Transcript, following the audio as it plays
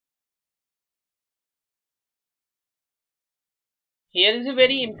Here is a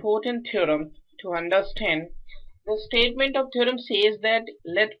very important theorem to understand. The statement of theorem says that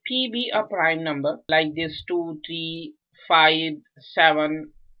let P be a prime number like this 2, 3, 5,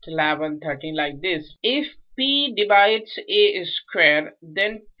 7, 11, 13 like this. If P divides A square,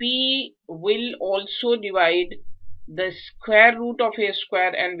 then P will also divide the square root of A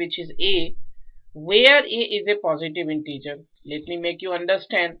square, and which is A, where A is a positive integer. Let me make you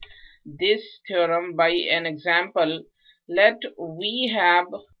understand this theorem by an example. Let we have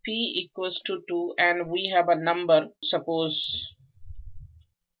P equals to 2 and we have a number, suppose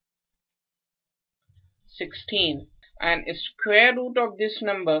 16, and square root of this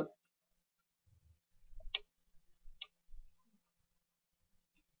number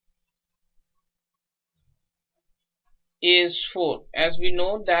is 4. As we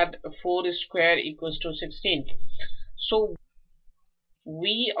know that 4 square equals to 16. So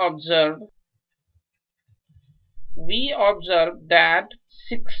we observe that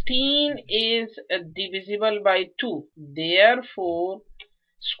 16 is divisible by 2. Therefore,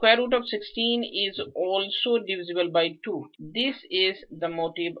 square root of 16 is also divisible by 2. This is the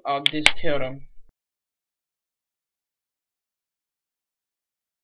motive of this theorem.